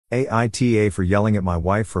AITA for yelling at my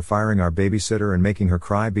wife for firing our babysitter and making her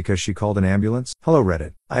cry because she called an ambulance. Hello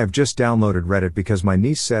Reddit. I have just downloaded Reddit because my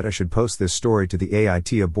niece said I should post this story to the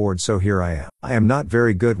AITA board, so here I am. I am not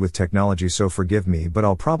very good with technology, so forgive me, but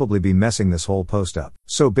I'll probably be messing this whole post up.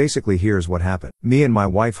 So basically here's what happened. Me and my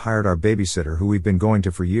wife hired our babysitter who we've been going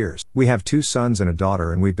to for years. We have 2 sons and a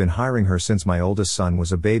daughter, and we've been hiring her since my oldest son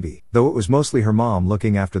was a baby. Though it was mostly her mom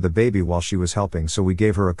looking after the baby while she was helping, so we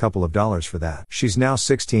gave her a couple of dollars for that. She's now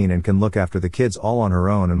 16 and can look after the kids all on her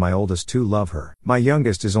own, and my oldest 2 love her. My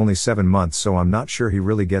youngest is only 7 months, so I'm not sure he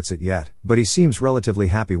really gets it yet, but he seems relatively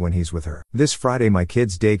happy when he's with her. This Friday my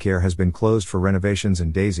kids' daycare has been closed for renovations,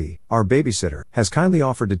 and Daisy, our babysitter, has kindly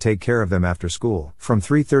offered to take care of them after school, from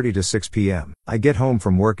 3:30 to 6 p.m. I get home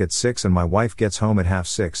from work at 6 and my wife gets home at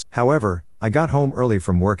 5:30. However, I got home early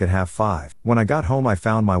from work at 5:30. When I got home I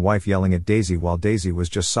found my wife yelling at Daisy while Daisy was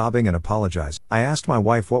just sobbing and apologizing. I asked my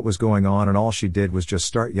wife what was going on, and all she did was just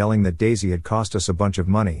start yelling that Daisy had cost us a bunch of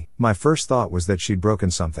money. My first thought was that she'd broken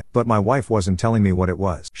something, but my wife wasn't telling me what it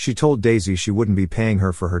was. She told Daisy she wouldn't be paying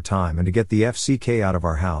her for her time and to get the FCK out of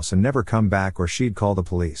our house and never come back or she'd call the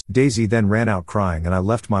police. Daisy then ran out crying, and I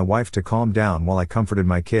left my wife to calm down while I comforted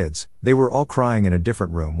my kids. They were all crying in a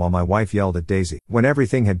different room while my wife yelled at Daisy. When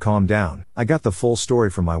everything had calmed down, I got the full story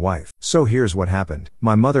from my wife. So here's what happened.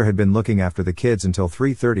 My mother had been looking after the kids until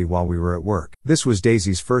 3:30 while we were at work. This was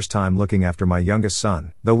Daisy's first time looking after my youngest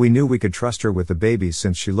son, though we knew we could trust her with the babies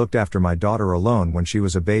since she looked after my daughter alone when she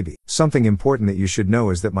was a baby. Something important that you should know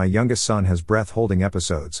is that my youngest son has breath-holding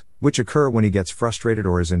episodes, which occur when he gets frustrated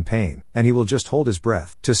or is in pain, and he will just hold his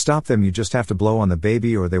breath. To stop them, you just have to blow on the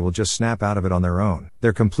baby or they will just snap out of it on their own.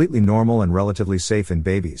 They're completely normal and relatively safe in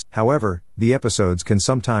babies. However, the episodes can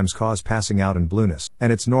sometimes cause passing out and blueness,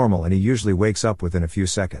 and it's normal, and he usually wakes up within a few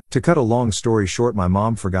seconds. To cut a long story short, my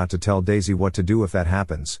mom forgot to tell Daisy what to do if that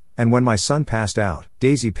happens, and when my son passed out,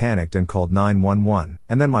 Daisy panicked and called 911,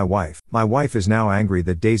 and then my wife. My wife is now angry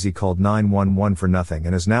that Daisy called 911 for nothing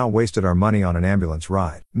and has now wasted our money on an ambulance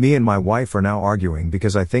ride. Me and my wife are now arguing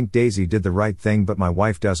because I think Daisy did the right thing but my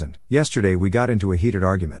wife doesn't. Yesterday we got into a heated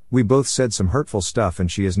argument. We both said some hurtful stuff, and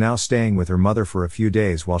she is now staying with her mother for a few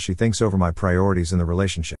days while she thinks over my priorities in the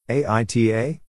relationship. AITA?